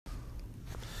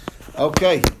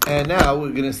Okay, and now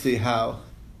we're going to see how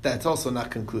that's also not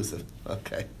conclusive.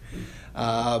 Okay.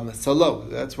 So lo,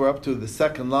 we're up to the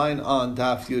second line on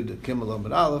Daf Yud Gimel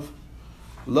Amud Aleph.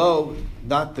 Lo,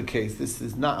 not the case. This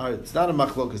is not. It's not a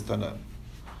machlokas Tana.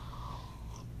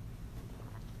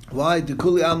 Why? The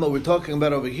Kuli Alma we're talking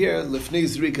about over here. Lifnei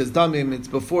Zrikas Damim. It's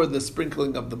before the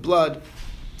sprinkling of the blood,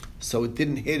 so it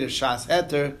didn't hit a Shas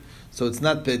Heter, so it's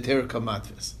not Be'eter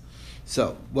Kamatvis.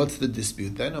 So, what's the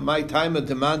dispute then? My time of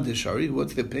demand is shari.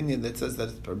 What's the opinion that says that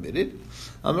it's permitted?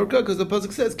 Amarka, because the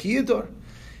pasuk says ki yidor.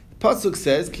 The pasuk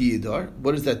says ki yidor.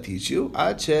 What does that teach you?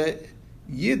 Ache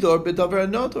yidor bedavar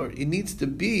anodor. It needs to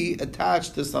be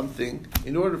attached to something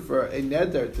in order for a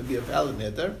neder to be a valid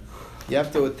neder. You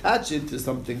have to attach it to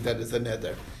something that is a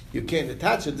neder. You can't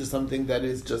attach it to something that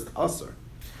is just asur.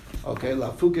 Okay,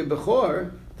 lafuke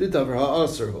bechor the davar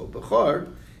ha'asur hu bechor.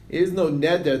 There is no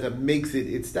neder that makes it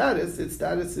its status. Its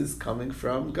status is coming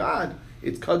from God.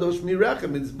 It's kadosh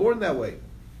mirechem. It's born that way.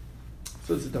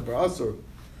 So it's a davar asur.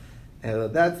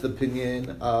 And that's the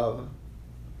opinion of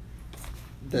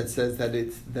that says that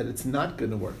it's not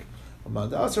going to work.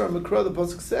 Amanda asur amikra, the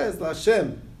pasuk says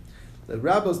laShem, the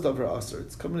rabbos davar asur.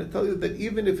 It's coming to tell you that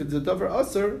even if it's a davar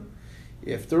asur,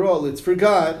 after all, it's for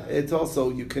God. It's also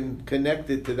you can connect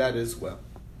it to that as well.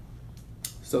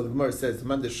 So the Gemara says,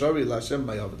 "Man deshari laShem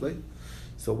ma'avidlei."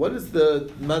 So what is the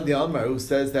Man Amar who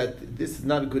says that this is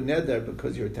not a good neder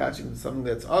because you're attaching to something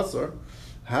that's asur?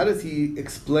 How does he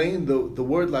explain the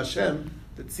word laShem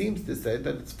that seems to say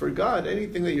that it's for God?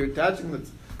 Anything that you're attaching,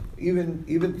 that's even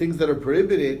things that are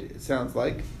prohibited, it sounds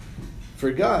like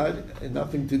for God and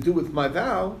nothing to do with my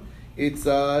vow. It's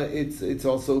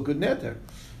also a good neder.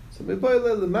 So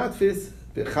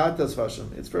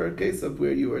it's for a case of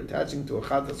where you are attaching to a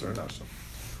chatas or an asham.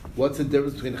 What's the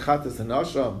difference between chatas and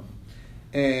asham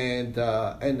and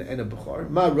a bechor?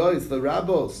 Ma rois the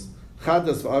rabbos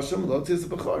chatas v'asham lo tis a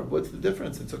bechor. What's the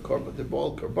difference? It's a korban. They're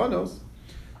all korbanos.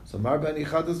 So mar bani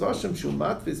chatas v'asham shu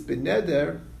matvis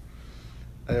beneder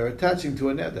are attaching to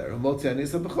a neder. Motzi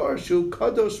anis a bechor shu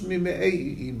kadosh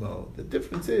mimei imo. The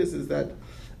difference is that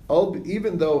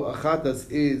even though a chatas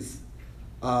is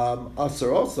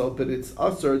asur also, but it's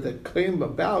asur that came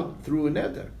about through a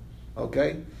neder.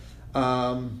 Okay.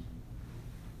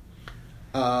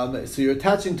 So you're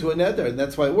attaching to a neder, and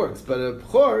that's why it works. But a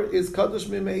bechor is kadosh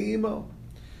mimei imo.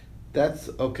 That's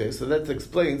okay. So that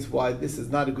explains why this is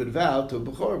not a good vow to a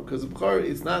bechor, because a bechor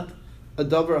is not a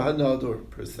davar hanodor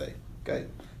per se. Okay,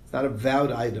 it's not a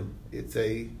vowed item. It's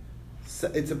a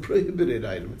prohibited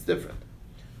item. It's different.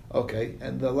 Okay,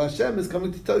 and the laShem is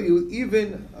coming to tell you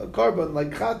even a korban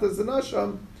like chatas and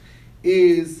asham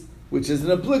which is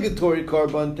an obligatory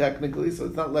korban technically, so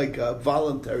it's not like a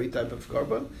voluntary type of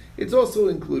korban. It's also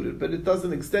included, but it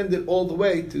doesn't extend it all the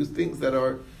way to things that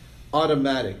are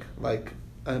automatic, like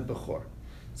a bechor.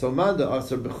 So manda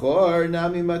asar bechor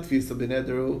nami matvisa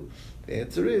b'nederu. The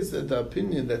answer is that the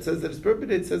opinion that says that it's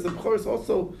prohibited says the bechor is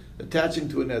also attaching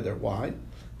to a neder. Why?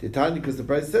 Because the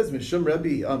price says Mishum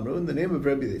Rabbi Amru, in the name of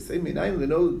Rabbi they say Minayin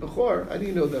leno bechor. How do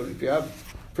you know that if you have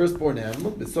firstborn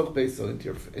animal b'soch beiso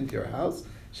into your house?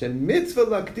 Shen mitzvah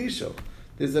lakdisho.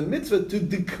 There's a mitzvah to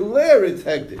declare its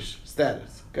hektish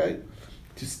status, okay?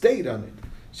 To state on it.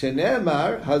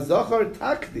 Shenemar hazachar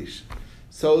takdish.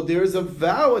 So there's a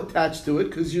vow attached to it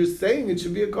because you're saying it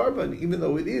should be a korban, even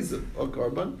though it is a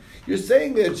korban. You're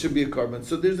saying that it should be a korban.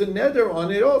 So there's a neder on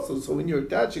it also. So when you're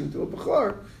attaching to a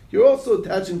bechor, you're also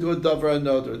attaching to a davar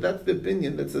anodor. That's the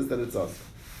opinion that says that it's awesome.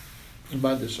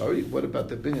 What about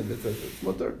the opinion that says it's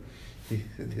mutter?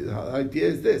 The idea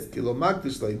is this: kilo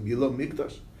makdish like milo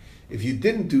mikdash. If you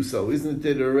didn't do so, isn't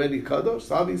it already kadosh?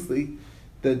 So obviously,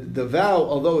 the vow,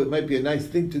 although it might be a nice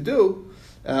thing to do,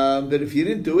 that if you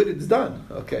didn't do it, it's done.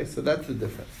 Okay, so that's the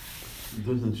difference. It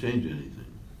doesn't change anything.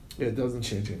 Yeah, it doesn't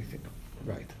change anything.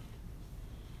 Right.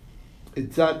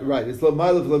 It's not right. It's lo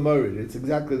ma'alav lo morid. It's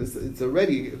exactly this. It's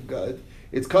already God.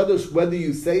 It's kadosh whether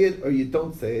you say it or you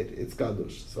don't say it. It's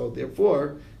kadosh. So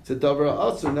therefore, it's a davar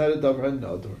asur, not a davar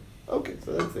hanodor. Okay,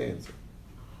 so that's the answer.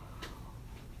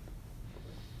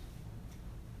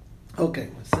 Okay,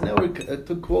 so now we're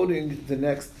quoting the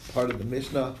next part of the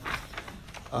Mishnah,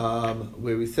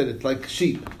 where we said it's like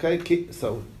sheep. Okay,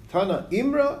 so Tana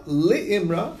Imra li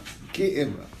Imra ki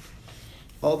Imra.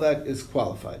 All that is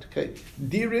qualified. Okay,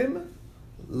 Dirim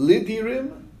li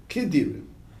Dirim ki Dirim.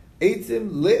 Eitzim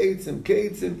li Eitzim ki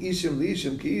Eitzim. Ishim li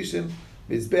Ishim ki Ishim.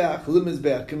 Mizbeach li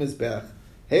Mizbeach ki Mizbeach.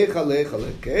 Heichal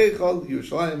leichal keichal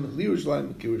Yerushalayim li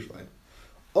Yerushalayim ki Yerushalayim.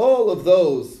 All of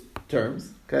those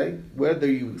terms, okay, whether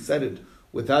you said it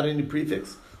without any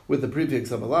prefix, with the prefix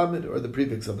of a lamed or the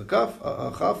prefix of a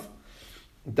chaf,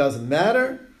 it doesn't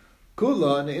matter.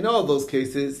 Kulan, in all those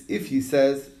cases, if he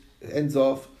says, ends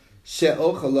off,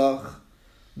 she'ochalach,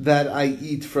 that I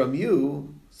eat from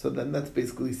you, so then that's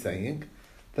basically saying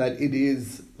that it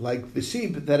is like the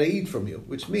sheep that I eat from you,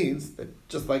 which means that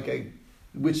just like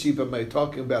which sheep am I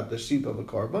talking about? The sheep of a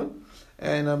korban,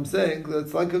 and I'm saying that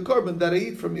it's like a korban that I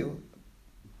eat from you.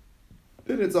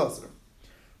 Then it's asr.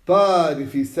 But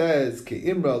if he says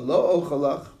ke'imra lo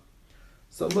ochalach,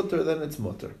 so mutter, then it's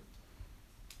mutter.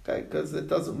 Okay, because it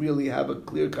doesn't really have a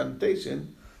clear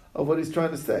connotation of what he's trying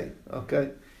to say.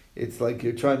 Okay, it's like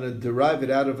you're trying to derive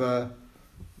it out of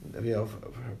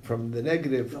from the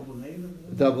negative.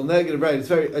 Double negative, right?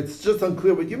 It's just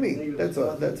unclear what you mean. That's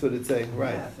what it's saying,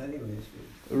 right?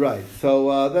 Right.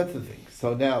 So that's the thing.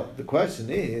 So now the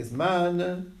question is,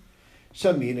 man,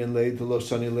 shamin and le lo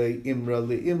shani le imra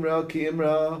le imra ki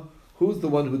imra. Who's the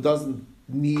one who doesn't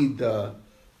need the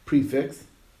prefix?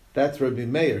 That's Rabbi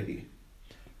Meir. He.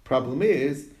 Problem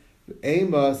is,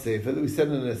 Ema Sefer, that we said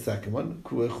in the second one,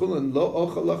 Kuechulin lo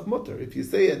ochalach mutter. If you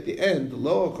say at the end,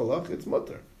 lo ochalach, it's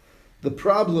mutter. The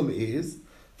problem is,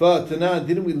 V'atana,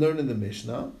 didn't we learn in the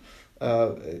Mishnah,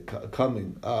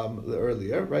 coming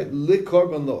earlier, right? Li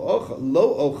korban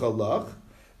lo ochalach,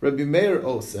 Rabbi Meir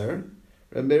oser.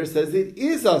 Rabbi Meir says it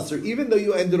is aser, even though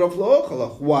you ended off lo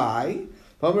ochalach. Why?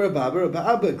 Rabbi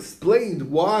Abba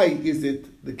explained why is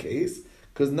it the case.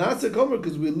 Because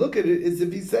because we look at it as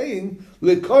if he's saying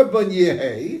le korban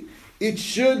yehei, it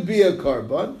should be a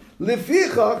korban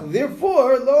lefichach,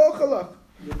 therefore lo ochalach.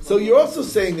 So you're also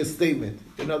saying a statement.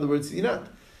 In other words, he's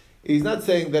not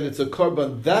saying that it's a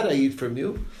korban that I eat from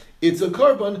you. It's a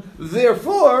korban,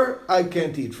 therefore I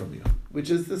can't eat from you, which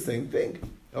is the same thing.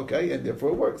 Okay, and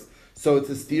therefore it works. So it's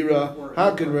a stira.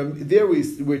 How can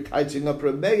we're touching up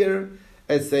Rameir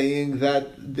as saying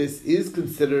that this is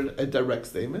considered a direct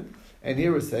statement. And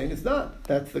here we're saying it's not.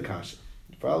 That's the kasha.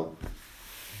 You follow?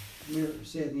 You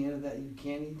say at the end of that you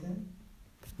can't eat that?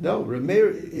 No,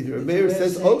 Rameir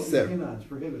says oser. It's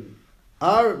prohibited.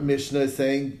 Our Mishnah is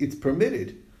saying it's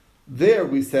permitted. There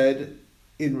we said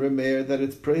in Rameir that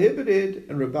it's prohibited,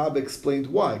 and Rabab explained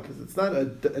why. Because it's not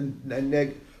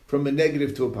from a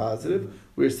negative to a positive.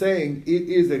 We're saying it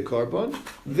is a korban.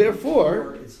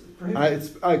 Therefore,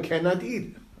 I cannot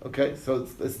eat. Okay, so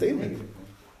it's a statement.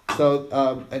 So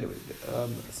anyway,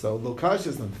 so lokash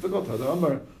is not difficult.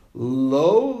 Hadamar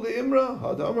lo liimra,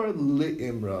 hadamar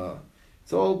liimra.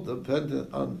 It's all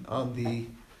dependent on the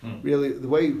really the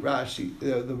way Rashi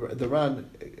the Ran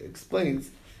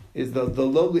explains is the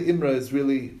lo liimra is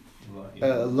really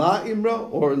la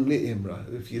imra or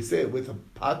liimra. If you say it with a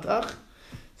patach,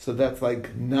 so that's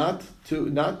like not,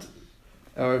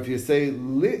 or if you say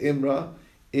liimra,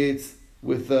 it's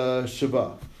with a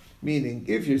shava. Meaning,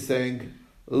 if you're saying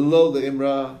lo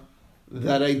imra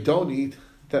that I don't eat,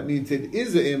 that means it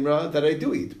is a imra that I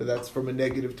do eat, but that's from a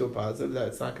negative to a positive.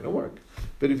 That's not going to work.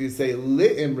 But if you say li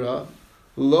imra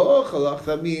lo ochalach,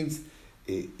 that means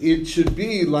it should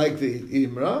be like the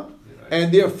imra,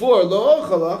 and therefore lo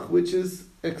ochalach, which is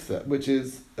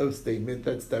a statement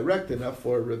that's direct enough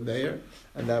for Reb Meir,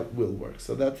 and that will work.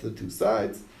 So that's the two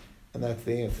sides, and that's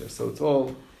the answer. So it's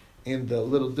all in the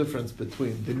little difference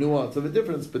between the nuance of a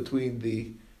difference between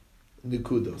the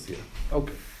Nikudos here.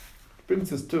 Okay.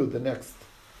 Brings us to the next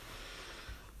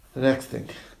thing.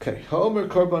 Okay. Ha'omer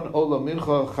korban ola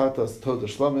mincha chatas toda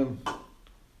shlamim.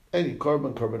 Any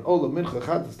korban ola mincha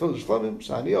chatas toda shlamim.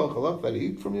 Shani ochalach that I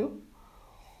eat from you.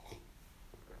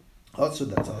 Also,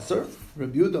 that's aser.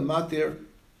 Rabbi Yehuda matir,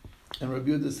 and Rabbi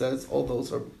Yehuda says all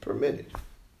those are permitted.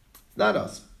 Not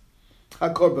aser.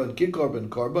 Ha-korban, ki-korban,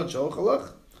 korban,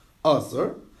 she'ochalach,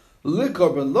 aser.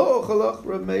 Li-korban, lo-ochalach,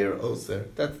 Reb Meir, oser.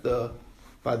 That's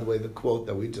by the way, the quote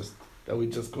that we just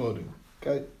quoted.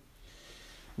 Okay?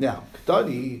 Now,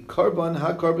 Ktani, korban,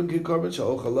 ha-korban, ki-korban,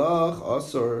 she'ochalach,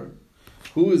 aser.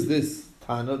 Who is this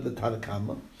Tana, the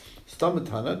Tanakama? Stam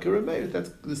Tana, Reb Meir. That's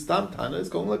the Stam Tana is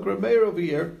going like Reb Meir over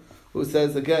here, who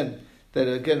says again,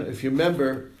 if you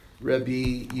remember,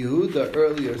 Rabbi Yehuda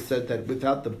earlier said that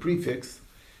without the prefix,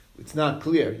 it's not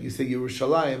clear. You say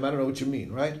Yerushalayim, I don't know what you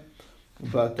mean, right?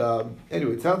 But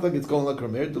anyway, it sounds like it's going like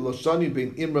Reb Meir. The Loshani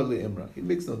being Imra li Imra. He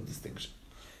makes no distinction.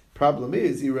 Problem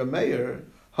is, Reb Meir,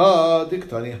 ha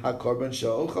diktani ha korban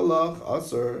she'ochalach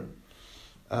aser.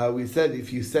 We said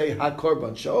if you say ha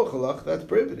korban she'ochalach, that's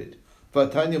prohibited.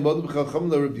 Vatanya modem chacham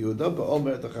le Reb Yehuda,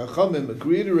 ba'omer the chachamim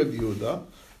agree to Reb Yehuda.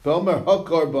 V'omer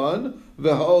ha-korban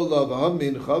v'ha'ola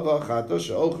v'ha-mincha v'ha-chata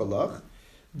she'ochalach.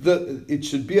 It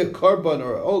should be a korban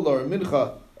or ola or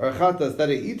mincha or chatas that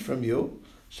I eat from you.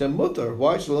 Shemutar.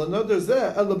 Why shall another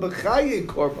zeh ela b'chaye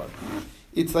korban?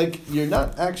 It's like you're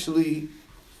not actually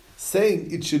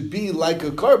saying it should be like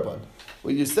a korban.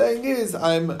 What you're saying is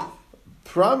I'm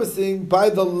promising by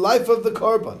the life of the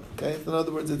korban. Okay, in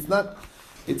other words, it's not.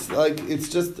 It's like it's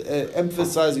just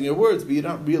emphasizing your words, but you're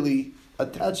not really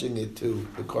attaching it to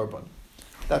the korban.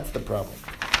 That's the problem.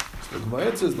 So the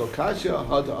Gemara says, "Lokasha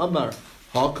hada amar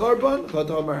ha korban,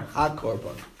 hada amar ha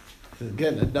korban."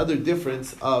 Again, another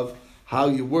difference of how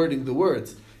you're wording the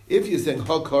words. If you're saying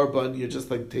ha korban, you're just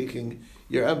like taking.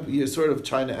 You're sort of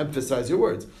trying to emphasize your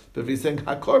words. But if you're saying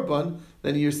ha korban,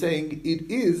 then you're saying it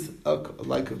is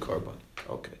like a korban.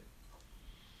 Okay.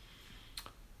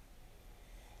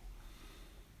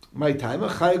 My time a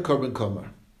chay korban komer.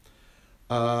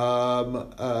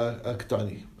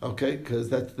 Aktani. Okay, because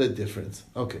that's the difference.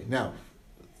 Okay, now,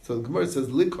 so the Gemara says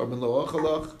li korban lo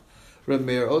ochalach.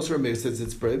 Rameir also Rameir says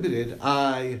it's prohibited.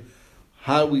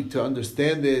 How are we to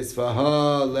understand this? So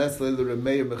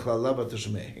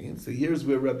here's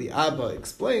where Rabbi Abba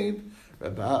explained.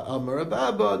 Rabbi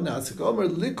Abba Nasik Omer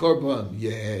li korban.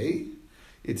 Yay.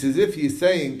 It's as if he's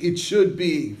saying it should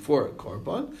be for a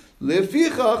korban.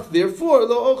 Lefichach, therefore,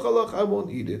 lo ochalach, I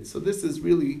won't eat it. So this is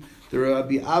really the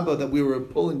Rabbi Abba that we were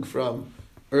pulling from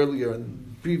earlier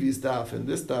in previous daf, and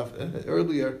this daf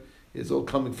earlier is all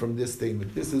coming from this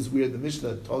statement. This is where the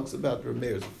Mishnah talks about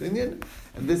Rameir's opinion,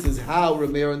 and this is how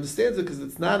Rameir understands it, because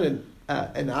it's not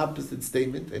an opposite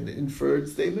statement, an inferred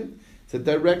statement. It's a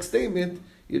direct statement.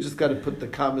 You just got to put the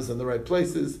commas in the right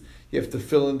places. You have to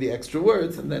fill in the extra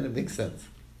words, and then it makes sense.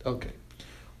 Okay.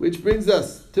 Which brings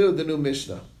us to the new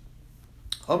Mishnah.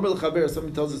 Amr l'chaber,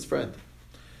 somebody tells his friend,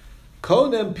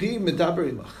 Konem pi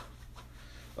medaber imach.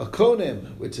 A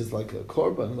konem, which is like a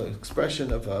korban, like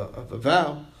expression of a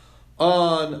vow,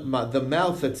 on the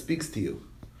mouth that speaks to you,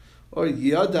 or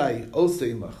yadai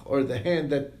oseimach, or the hand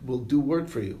that will do work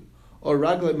for you, or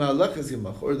raglei ma'alechas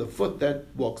imach, or the foot that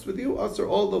walks with you. Also,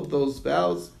 all of those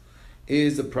vows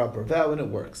is a proper vow and it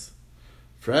works.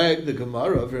 Frag the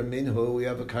Gemara of Raminhu, we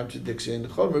have a contradiction.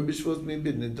 Chomer b'shvos min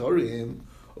b'nedarim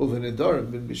over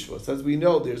nedarim bin b'shvos. As we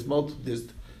know, there's an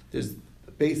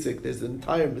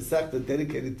entire Masechta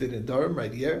dedicated to nedarim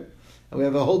right here, and we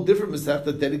have a whole different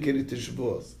Masechta dedicated to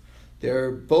Shavuos.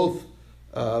 They're both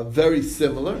very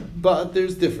similar, but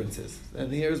there's differences,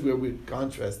 and here's where we're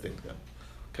contrasting them.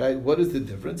 Okay, what is the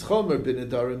difference? Chomer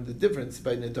b'nedarim. The difference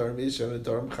by nedarim is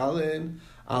nedarim chalin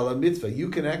ala mitzvah. You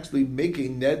can actually make a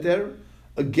neder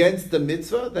against the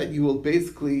mitzvah that you will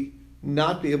basically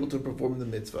not be able to perform the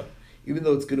mitzvah. Even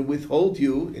though it's going to withhold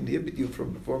you, inhibit you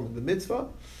from performing the mitzvah,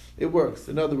 it works.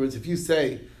 In other words, if you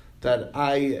say that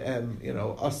I am,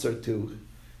 usher to,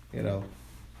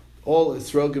 all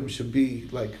esrogim should be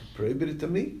like prohibited to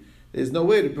me, there's no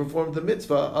way to perform the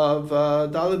mitzvah of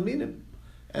daled minim,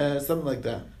 something like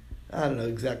that. I don't know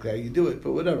exactly how you do it,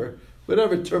 but whatever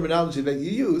terminology that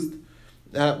you used,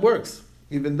 works.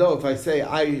 Even though if I say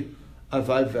if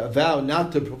I vow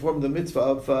not to perform the mitzvah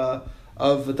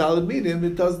of daled minim,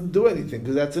 it doesn't do anything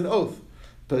because that's an oath.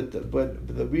 But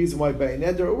the reason why by an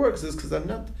neder it works is because I'm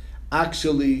not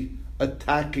actually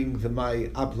attacking my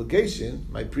obligation,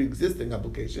 my pre-existing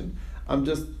obligation. I'm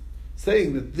just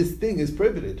saying that this thing is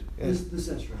prohibited. This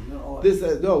esrog, not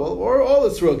all. Or all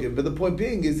esrogim. But the point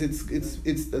being is it's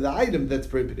the item that's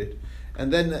prohibited,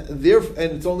 and then and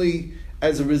it's only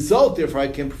as a result. Therefore, I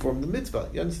can't perform the mitzvah.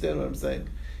 You understand what I'm saying?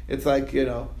 It's like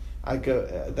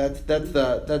that's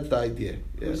the idea.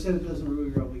 Yeah. You said it doesn't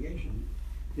remove your obligation.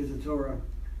 It's a Torah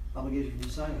obligation to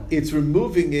sign on. It's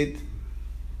removing it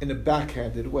in a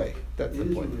backhanded way. That's the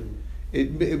point.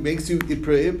 It makes you it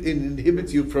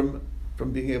inhibits you from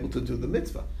being able to do the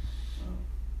mitzvah. Oh.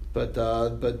 But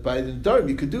by the Nedarim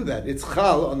you could do that. It's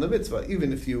chal on the mitzvah,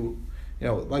 even if you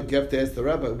like you have to ask the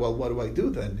rabbi. Well, what do I do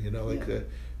then?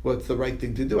 What's the right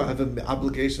thing to do? I have an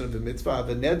obligation of a mitzvah. I have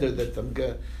a neder that I'm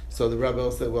going. So the rabbi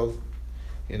will say, well,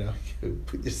 you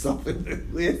put yourself in the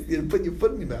list, put your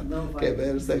foot in your mouth. Okay, but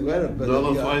I was saying,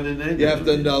 nullify the neder. You have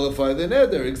to nullify the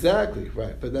neder, exactly,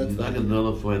 right? But that's not going to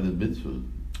nullify the mitzvah.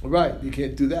 Right, you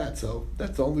can't do that. So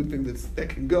that's the only thing that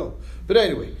can go. But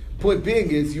anyway, point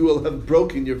being is you will have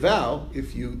broken your vow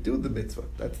if you do the mitzvah.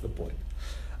 That's the point.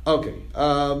 Okay.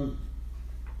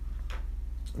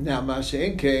 Now,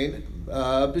 Mashen Kain,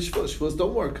 Shvuos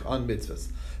don't work on mitzvahs.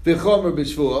 V'chomer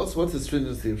b'shvuos, what's the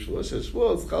stringency of Shvuos?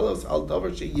 Shvuos, chalos, al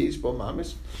davar sheyesh bo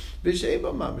mamish, v'shei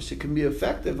bo mamish. It can be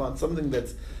effective on something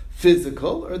that's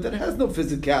physical or that has no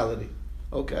physicality.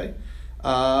 Okay?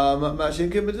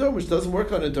 Mashen Kain b'nedarim, which doesn't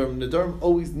work on nedarim. Nedarim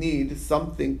always need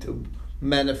something to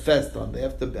manifest on. They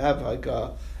have to have like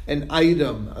an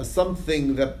item,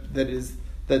 something that is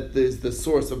the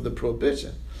source of the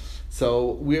prohibition.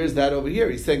 So where's that over here?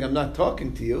 He's saying, I'm not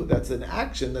talking to you. That's an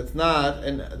action. That's not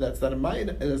an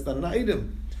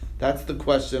item. That's the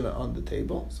question on the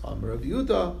table. So Amar Rav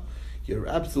Yehuda, you're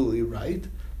absolutely right.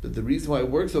 But the reason why it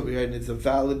works over here and it's a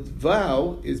valid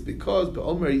vow is because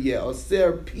be'omer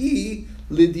ye'oser pi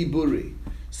lidiburi.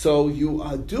 So you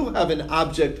do have an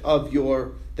object of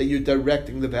that you're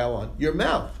directing the vow on, your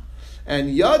mouth.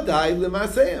 And yadai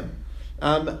l'maseim.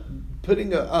 I'm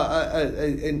putting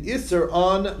an isser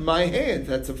on my hand.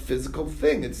 That's a physical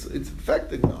thing. It's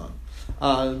affecting on.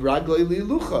 Ragloi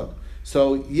liluchon.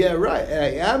 So yeah, right.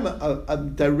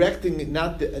 I'm directing it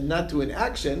not to an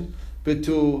action, but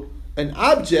to an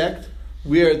object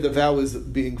where the vow is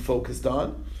being focused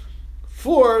on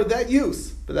for that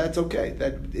use. But that's okay.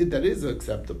 That is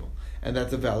acceptable, and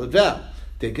that's a valid vow.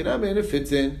 Take it up, and it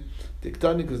fits in.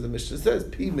 Diktani, because the Mishnah says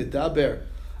pi medaber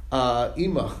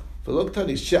imach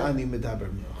v'loktani she'ani medaber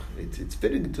imach. It's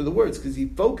fitting to the words because he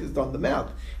focused on the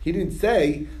mouth. He didn't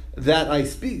say that I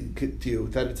speak to you,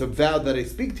 that it's a vow that I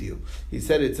speak to you. He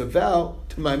said it's a vow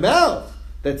to my mouth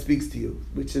that speaks to you,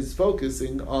 which is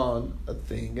focusing on a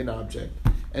thing, an object.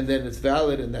 And then it's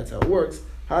valid, and that's how it works.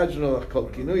 Hajno kol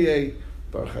kinuye,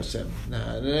 Baruch Hashem.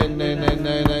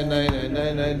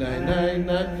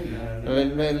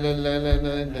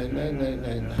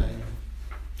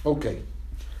 Okay.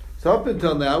 So up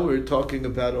until now, we were talking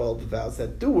about all the vows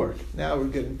that do work. Now we're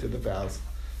getting to the vows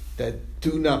that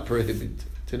do not prohibit,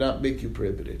 to not make you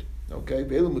prohibited. Okay?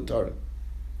 Ve'elu mutara.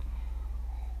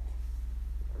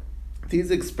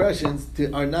 These expressions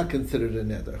are not considered a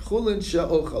neder. Chulin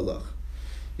sha'ochalach.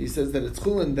 He says that it's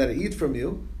chulin that I eat from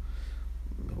you.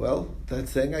 Well,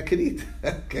 that's saying I could eat.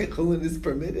 Okay, chulin is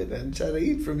permitted, and shall I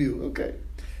eat from you? Okay.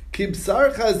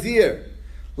 Kibsar chazir,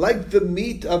 like the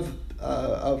meat of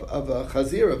a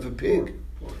chazir, of a pig.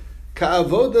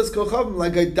 Ka'avodas kochavim,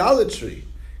 like idolatry.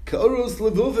 Ka'orus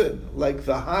levuvin, like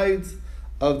the hides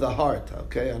of the heart.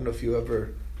 Okay, I don't know if you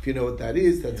know what that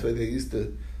is. That's why they used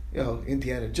to,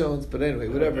 Indiana Jones. But anyway,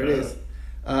 whatever it is,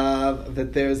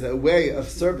 that there's a way of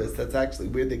service. That's actually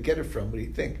where they get it from. What do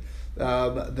you think?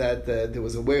 That there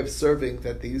was a way of serving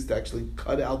that they used to actually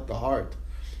cut out the heart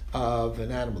of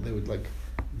an animal. They would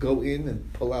go in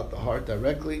and pull out the heart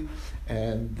directly,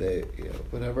 and they,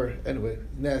 whatever. Anyway,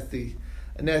 a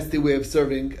nasty way of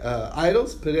serving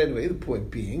idols. But anyway, the point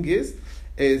being is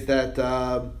that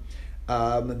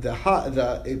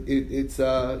it's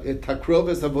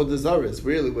takroves avodah zarah is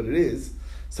really what it is.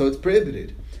 So it's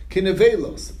prohibited.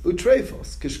 Kinevelos,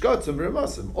 utrefos, kishkatzim,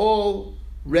 remasim, all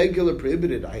regular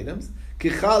prohibited items.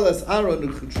 Kichalas Aaron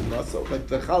u'chumaso, like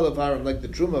the chal of Aaron, like the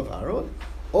truma of Aaron.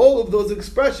 All of those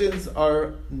expressions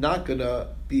are not gonna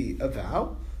be a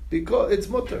vow because it's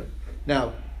mutter.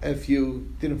 Now, if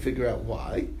you didn't figure out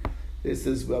why, this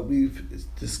is what we've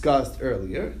discussed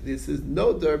earlier. This is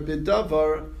noder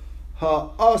b'davar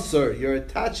ha'asr. You're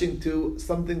attaching to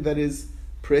something that is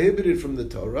prohibited from the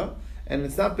Torah, and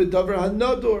it's not b'davar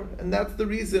ha'nodor, and that's the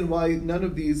reason why none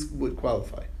of these would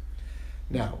qualify.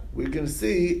 Now, we're going to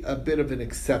see a bit of an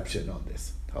exception on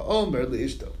this. Ha'omer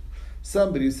li'ishto.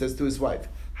 Somebody who says to his wife,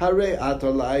 Hare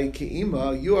atolai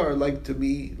ki'ima, you are like to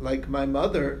me like my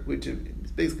mother, which is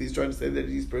basically he's trying to say that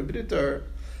he's prohibited to her.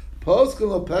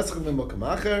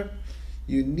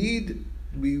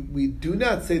 We do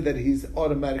not say that he's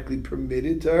automatically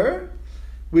permitted to her,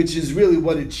 which is really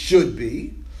what it should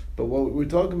be. But what we're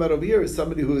talking about over here is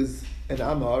somebody who is an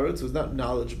Am Haaretz, who's not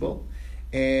knowledgeable,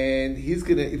 and he's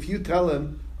gonna, if you tell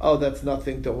him, oh, that's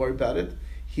nothing, don't worry about it,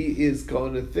 he is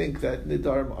going to think that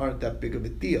nidarim aren't that big of a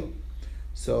deal.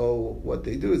 So what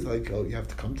they do is you have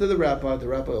to come to the rabbi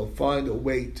will find a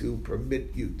way to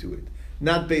permit you to it.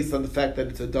 Not based on the fact that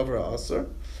it's a davar asur,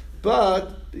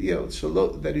 but,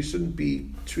 that he shouldn't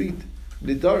be treat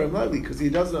nidarim lightly, because he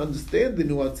doesn't understand the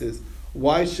nuances.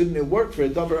 Why shouldn't it work for a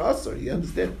davar asur? You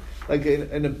understand?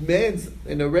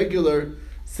 In a regular,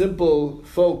 simple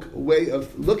folk way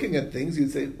of looking at things,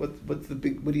 you'd say, what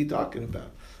are you talking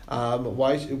about?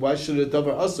 Why should a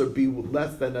davar asur be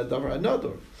less than a davar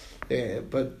anador?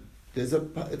 But it's a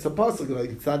possible,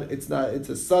 it's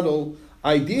a subtle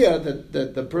idea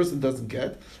that the person doesn't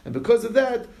get, and because of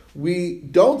that, we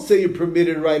don't say you're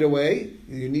permitted right away.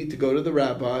 You need to go to the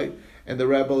rabbi, and the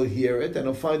rabbi will hear it, and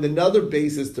he'll find another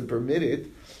basis to permit it.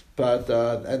 But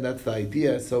and that's the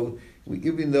idea. So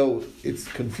even though it's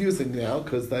confusing now,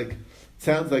 because it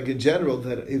sounds like in general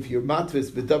that if you're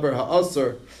matvis b'davar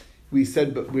ha'asur, we're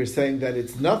saying that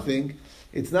it's nothing.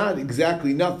 It's not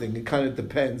exactly nothing. It kind of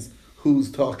depends who's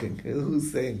talking,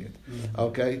 who's saying it. Mm-hmm.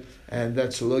 Okay, and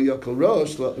that's shelo yakol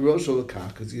rosh l'kach,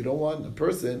 because you don't want a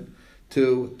person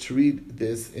to treat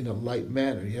this in a light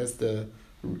manner. He has to,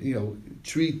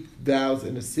 treat vows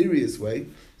in a serious way.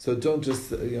 So don't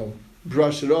just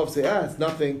brush it off. Say, it's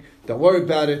nothing. Don't worry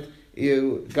about it.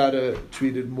 You gotta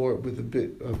treat it more with a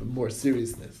bit of more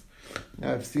seriousness.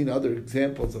 Now, I've seen other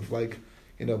examples of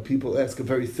people ask a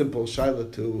very simple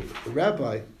shaila to a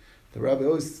rabbi. The rabbi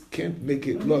always can't make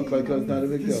it look like it's not a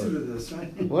big deal. Consider this,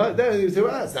 right? What? Then you say,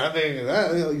 well, it's not big.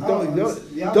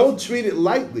 Oh, Don't treat it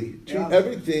lightly. Treat Yeah.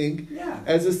 everything Yeah.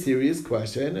 as a serious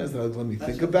question. As let me That's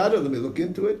think right. about it. Let me look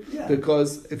into it. Yeah.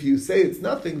 Because if you say it's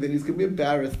nothing, then he's going to be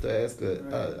embarrassed to ask Right.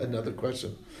 another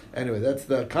question. Anyway, that's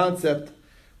the concept.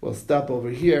 We'll stop over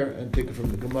here and take it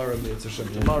from the Gemara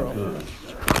Mitzvah tomorrow.